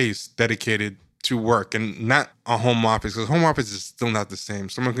a space dedicated to work and not a home office, because home office is still not the same.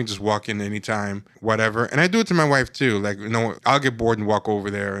 Someone can just walk in anytime, whatever. And I do it to my wife too. Like, I'll get bored and walk over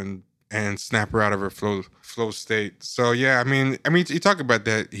there and snap her out of her flow state. So yeah, I mean, you talk about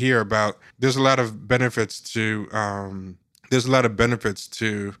that here about there's a lot of benefits to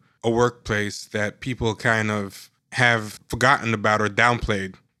a workplace that people kind of have forgotten about or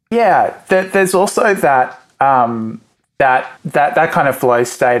downplayed. Yeah, there's also that that kind of flow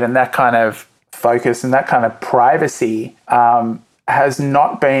state and that kind of focus and that kind of privacy has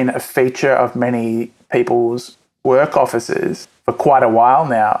not been a feature of many people's work offices for quite a while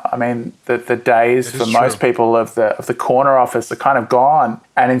now. I mean, the days for most people of the corner office are kind of gone,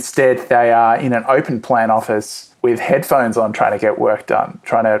 and instead they are in an open plan office with headphones on, trying to get work done,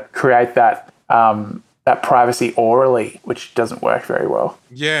 trying to create that privacy orally, which doesn't work very well.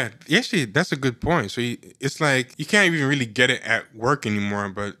 Yeah, actually, that's a good point. So it's like you can't even really get it at work anymore,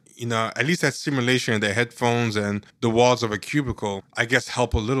 but at least that simulation, the headphones and the walls of a cubicle, I guess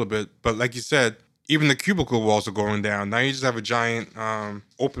help a little bit. But like you said, even the cubicle walls are going down. Now you just have a giant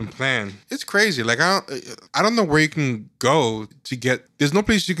open plan. It's crazy. Like, I don't know where you can go to get... There's no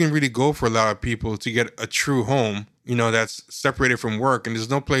place you can really go for a lot of people to get a true home, that's separated from work. And there's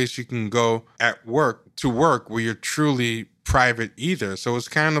no place you can go at work where you're truly private either. So it's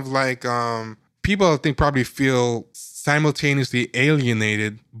kind of like people, I think, probably feel simultaneously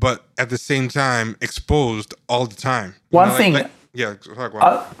alienated, but at the same time exposed all the time. One thing... Yeah,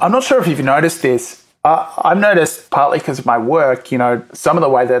 I'm not sure if you've noticed this. I've noticed, partly because of my work, some of the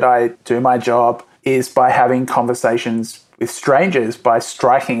way that I do my job is by having conversations with strangers, by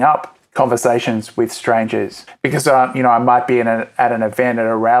striking up conversations with strangers. Because, I might be at an event, at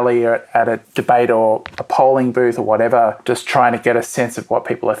a rally, or at a debate or a polling booth or whatever, just trying to get a sense of what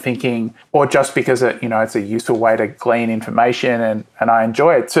people are thinking, or just because it's a useful way to glean information and I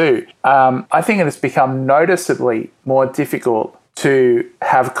enjoy it too. I think it has become noticeably more difficult to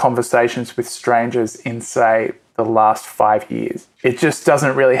have conversations with strangers in, say, the last 5 years. It just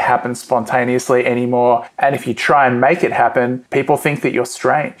doesn't really happen spontaneously anymore. And if you try and make it happen, people think that you're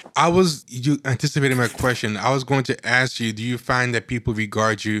strange. You anticipated my question. I was going to ask you, do you find that people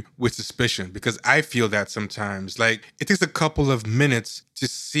regard you with suspicion? Because I feel that sometimes. Like, it takes a couple of minutes to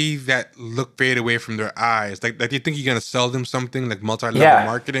see that look fade away from their eyes. Like they think you're going to sell them something, like multi-level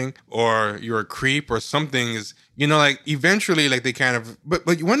marketing, or you're a creep or something is... like eventually, like they kind of,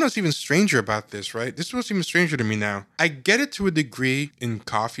 but you want to know what's even stranger about this, right? This is what's even stranger to me now. I get it to a degree in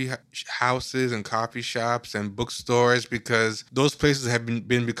coffee houses and coffee shops and bookstores because those places have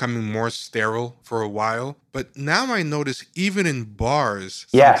been becoming more sterile for a while. But now I notice even in bars,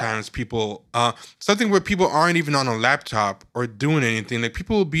 sometimes people, something where people aren't even on a laptop or doing anything. Like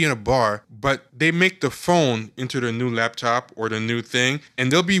people will be in a bar, but they make the phone into their new laptop or their new thing,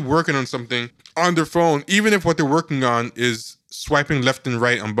 and they'll be working on something on their phone, even if what they're working on is swiping left and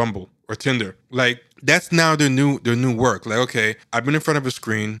right on Bumble or Tinder. Like that's now their new work. Like, okay, I've been in front of a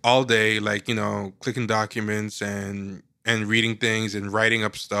screen all day, like, clicking documents and reading things and writing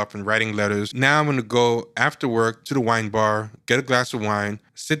up stuff and writing letters. Now I'm going to go after work to the wine bar, get a glass of wine,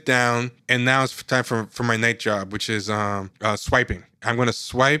 sit down, and now it's time for my night job, which is swiping. I'm going to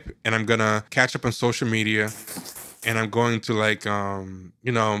swipe and I'm going to catch up on social media. And I'm going to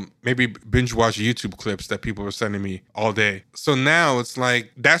maybe binge watch YouTube clips that people are sending me all day. So now it's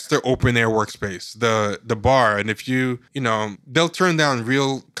like, that's their open air workspace, the bar. And if they'll turn down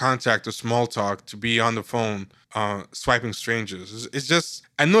real contact or small talk to be on the phone, swiping strangers. It's just,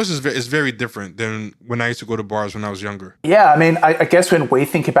 I know it's very different than when I used to go to bars when I was younger. Yeah, I mean, I guess when we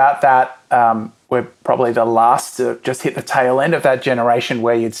think about that, we're probably the last to just hit the tail end of that generation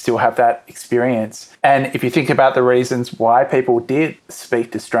where you'd still have that experience. And if you think about the reasons why people did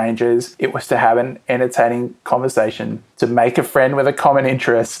speak to strangers, it was to have an entertaining conversation, to make a friend with a common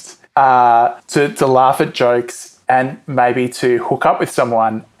interest, to laugh at jokes, and maybe to hook up with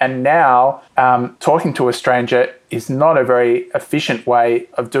someone. And now talking to a stranger is not a very efficient way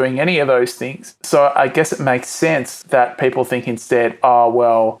of doing any of those things. So I guess it makes sense that people think instead, oh,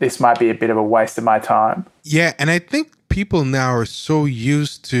 well, this might be a bit of a waste of my time. Yeah, and I think people now are so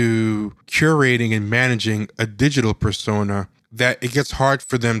used to curating and managing a digital persona that it gets hard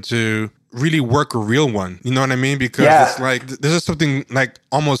for them to really work a real one. You know what I mean? Because it's like, there's just something like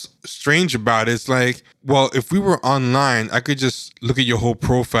almost strange about it. It's like, well, if we were online, I could just look at your whole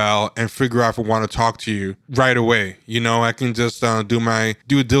profile and figure out if I want to talk to you right away. You know, I can just do my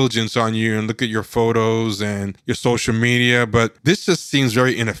due diligence on you and look at your photos and your social media. But this just seems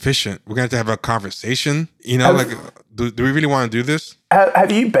very inefficient. We're going to have a conversation. You know, like, do we really want to do this?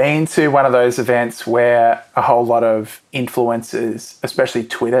 Have you been to one of those events where a whole lot of influencers, especially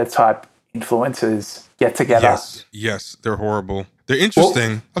Twitter type influencers, get together? Yes, they're horrible. They're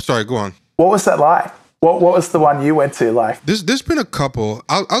interesting. I'm sorry, go on. What was that like? What was the one you went to like? There's been a couple.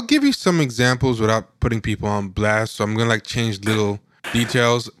 I'll give you some examples without putting people on blast. So I'm gonna like change little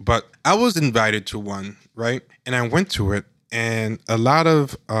details. But I was invited to one, right? And I went to it, and a lot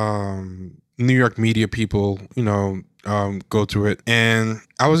of New York media people, you know, go to it, and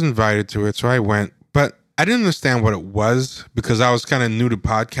I was invited to it, so I went. But I didn't understand what it was because I was kind of new to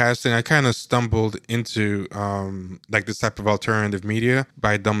podcasting. I kind of stumbled into like this type of alternative media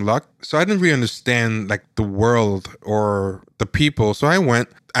by dumb luck. So I didn't really understand like the world or the people. So I went,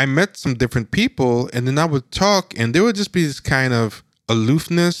 I met some different people, and then I would talk, and there would just be this kind of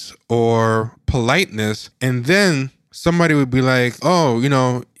aloofness or politeness. And then somebody would be like, oh, you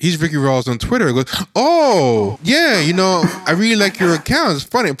know, he's Ricky Rawls on Twitter. It goes, oh, yeah, you know, I really like your account. It's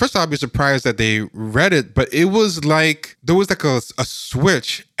funny. First, I'll be surprised that they read it, but it was like, there was like a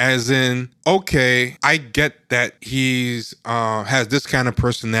switch, as in, okay, I get that he's has this kind of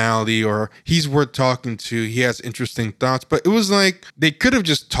personality, or he's worth talking to. He has interesting thoughts, but it was like they could have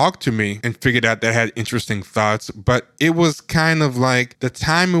just talked to me and figured out that I had interesting thoughts, but it was kind of like the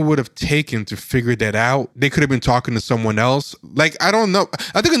time it would have taken to figure that out. They could have been talking to someone else. Like, I don't know.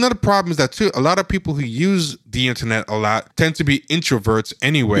 I think another problem is that too, a lot of people who use the internet a lot tend to be introverts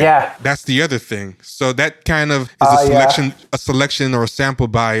anyway. Yeah. That's the other thing. So that kind of is a selection or a sample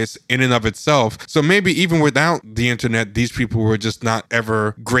bias in and of itself. So maybe even without the internet, these people were just not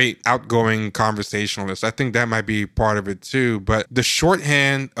ever great outgoing conversationalists. I think that might be part of it too. But the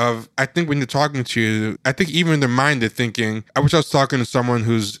shorthand of, I think when they're talking to you, I think even in their mind, they're thinking, I wish I was talking to someone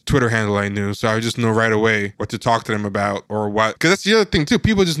whose Twitter handle I knew, so I would just know right away what to talk to them about or what. Because that's the other thing too.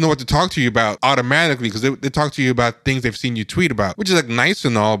 People just know what to talk to you about automatically because they talk to you about things they've seen you tweet about, which is like nice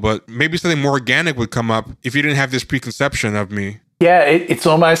and all, but maybe something more organic would come up if you didn't have this preconception of me. Yeah, it's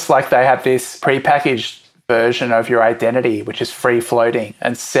almost like they have this prepackaged version of your identity, which is free floating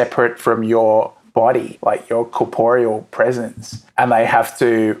and separate from your body, like your corporeal presence. And they have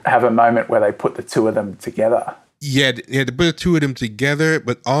to have a moment where they put the two of them together. Yeah, they put the two of them together,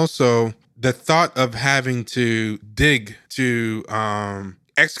 but also the thought of having to dig to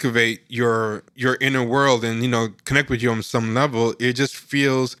excavate your inner world and, you know, connect with you on some level, it just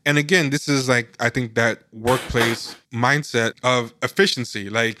feels, and again, this is like, I think that workplace mindset of efficiency,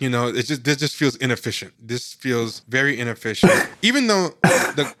 like, you know, this just feels inefficient. This feels very inefficient. Even though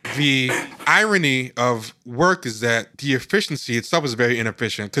the irony of work is that the efficiency itself is very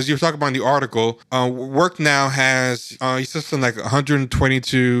inefficient, because you talk about in the article, work now has he says something like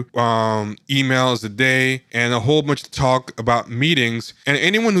 122 emails a day and a whole bunch of talk about meetings. And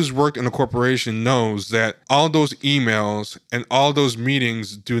anyone who's worked in a corporation knows that all those emails and all those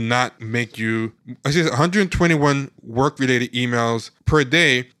meetings do not make you, I say 121 work-related emails per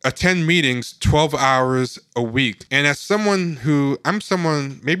day, attend meetings 12 hours a week. And as someone who,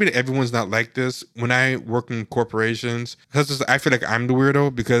 maybe everyone's not like this, when I work in corporations, I feel like I'm the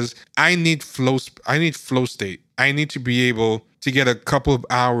weirdo because I need flow state. I need to be able to get a couple of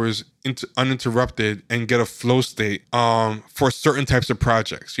hours uninterrupted and get a flow state for certain types of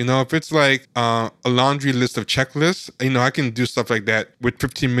projects. You know, if it's like a laundry list of checklists, you know, I can do stuff like that with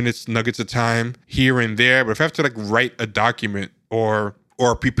 15 minutes nuggets of time here and there. But if I have to like write a document or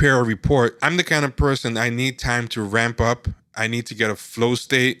prepare a report, I'm the kind of person I need time to ramp up. I need to get a flow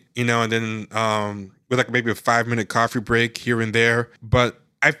state, you know, and then with like maybe a 5-minute coffee break here and there. But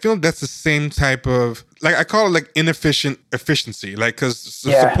I feel that's the same type of, like, I call it like inefficient efficiency. Like, because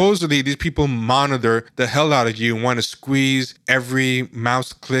supposedly these people monitor the hell out of you and want to squeeze every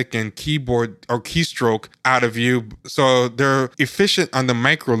mouse click and keyboard or keystroke out of you. So they're efficient on the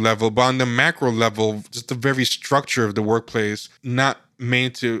micro level, but on the macro level, just the very structure of the workplace, not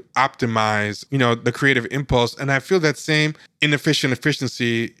made to optimize, you know, the creative impulse. And I feel that same inefficient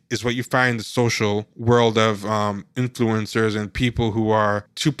efficiency is what you find in the social world of influencers and people who are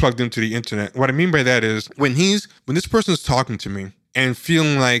too plugged into the internet. What I mean by that is when this person is talking to me and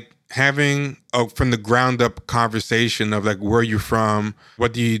feeling like having a from the ground up conversation of like, where you're from,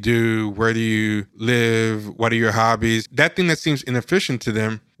 what do you do, where do you live, what are your hobbies, that thing that seems inefficient to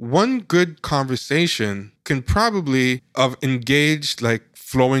them, one good conversation can probably, of engaged, like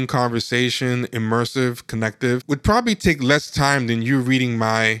flowing conversation, immersive, connective, would probably take less time than you reading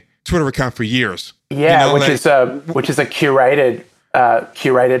my Twitter account for years. Yeah, You know, which is a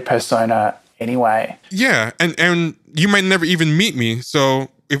curated persona anyway. Yeah, and you might never even meet me. So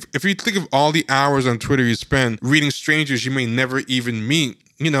if you think of all the hours on Twitter you spend reading strangers you may never even meet,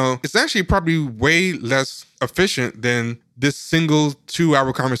 you know, it's actually probably way less efficient than this single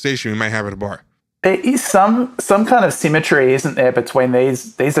 2-hour conversation we might have at a bar. There is some kind of symmetry, isn't there, between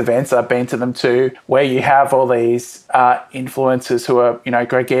these events? I've been to them too, where you have all these influencers who are, you know,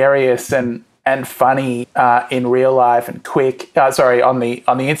 gregarious and funny in real life and quick. On the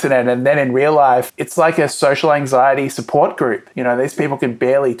internet, and then in real life, it's like a social anxiety support group. You know, these people can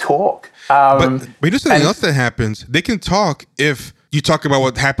barely talk. But here's something else that happens. They can talk if you talk about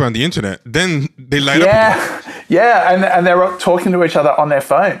what happened on the internet. Then they light up. Yeah, and they're talking to each other on their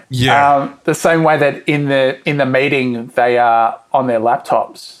phone. Yeah. The same way that in the meeting they are on their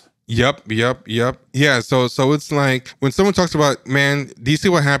laptops. Yep. Yeah, so it's like when someone talks about, man, do you see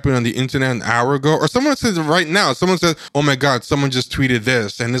what happened on the internet an hour ago? Or someone says right now, someone says, oh my God, someone just tweeted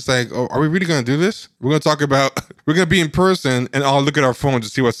this. And it's like, oh, are we really going to do this? We're going to talk about, we're going to be in person and all look at our phone to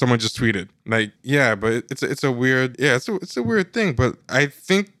see what someone just tweeted. Like, yeah, but it's a weird, it's a weird thing. But I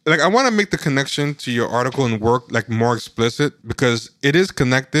think, like, I want to make the connection to your article and work like more explicit because it is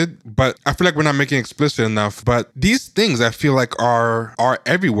connected, but I feel like we're not making it explicit enough. But these things I feel like are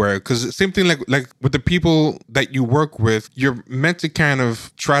everywhere, because same thing like with the people that you work with, you're meant to kind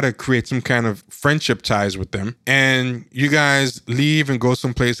of try to create some kind of friendship ties with them, and you guys leave and go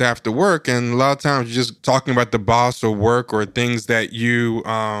someplace after work, and a lot of times you're just talking about the boss or work or things that you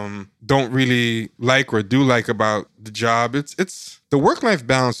don't really like or do like about the job. It's the work-life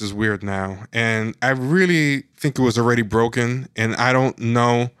balance is weird now, and I really think it was already broken, and I don't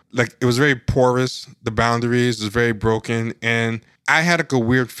know, like, it was very porous, the boundaries was very broken, and I had like a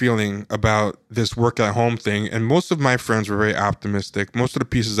weird feeling about this work at home thing, and most of my friends were very optimistic. Most of the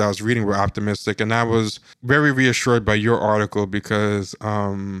pieces I was reading were optimistic, and I was very reassured by your article because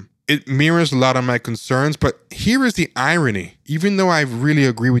it mirrors a lot of my concerns. But here is the irony. Even though I really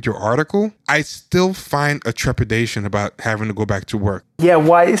agree with your article, I still find a trepidation about having to go back to work. Yeah,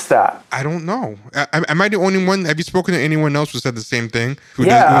 why is that? I don't know. Am I the only one? Have you spoken to anyone else who said the same thing?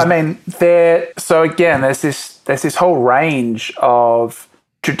 There's this whole range of,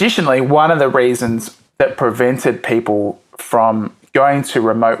 traditionally, one of the reasons that prevented people from going to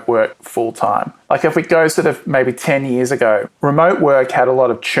remote work full time. Like if we go sort of maybe 10 years ago, remote work had a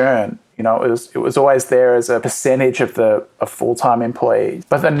lot of churn. You know, it was always there as a percentage of full-time employees.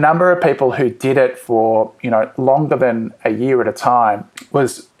 But the number of people who did it for, you know, longer than a year at a time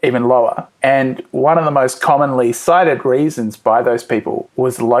was even lower. And one of the most commonly cited reasons by those people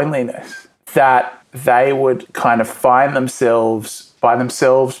was loneliness, that they would kind of find themselves by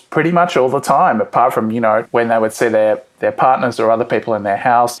themselves pretty much all the time, apart from, you know, when they would see their partners or other people in their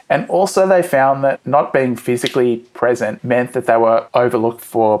house. And also they found that not being physically present meant that they were overlooked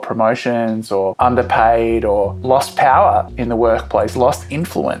for promotions or underpaid or lost power in the workplace, lost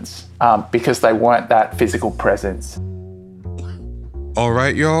influence because they weren't that physical presence. All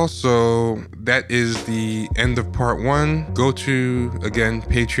right, y'all. So that is the end of part 1. Go to, again,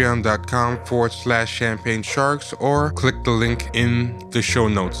 patreon.com/Champagne Sharks or click the link in the show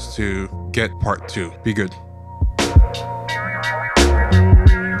notes to get part 2. Be good.